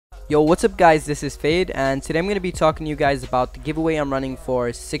Yo, what's up guys, this is Fade, and today I'm going to be talking to you guys about the giveaway I'm running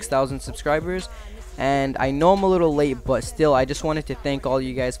for 6,000 subscribers. And I know I'm a little late, but still, I just wanted to thank all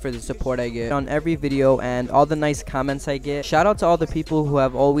you guys for the support I get on every video and all the nice comments I get. Shout out to all the people who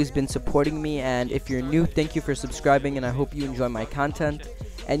have always been supporting me, and if you're new, thank you for subscribing, and I hope you enjoy my content.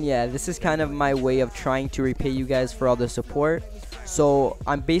 And yeah, this is kind of my way of trying to repay you guys for all the support. So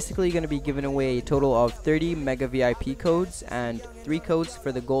I'm basically going to be giving away a total of 30 mega VIP codes and 3 codes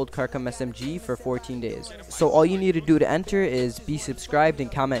for the gold Karkom SMG for 14 days. So all you need to do to enter is be subscribed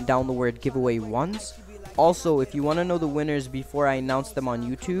and comment down the word giveaway once. Also, if you want to know the winners before I announce them on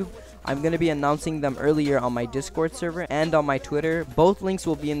YouTube, I'm going to be announcing them earlier on my Discord server and on my Twitter. Both links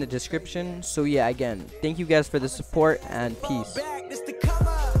will be in the description. So yeah, again, thank you guys for the support and peace.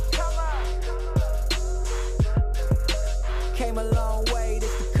 Came a long way,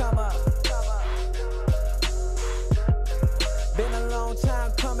 this to come up. Been a long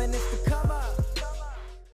time coming, this to come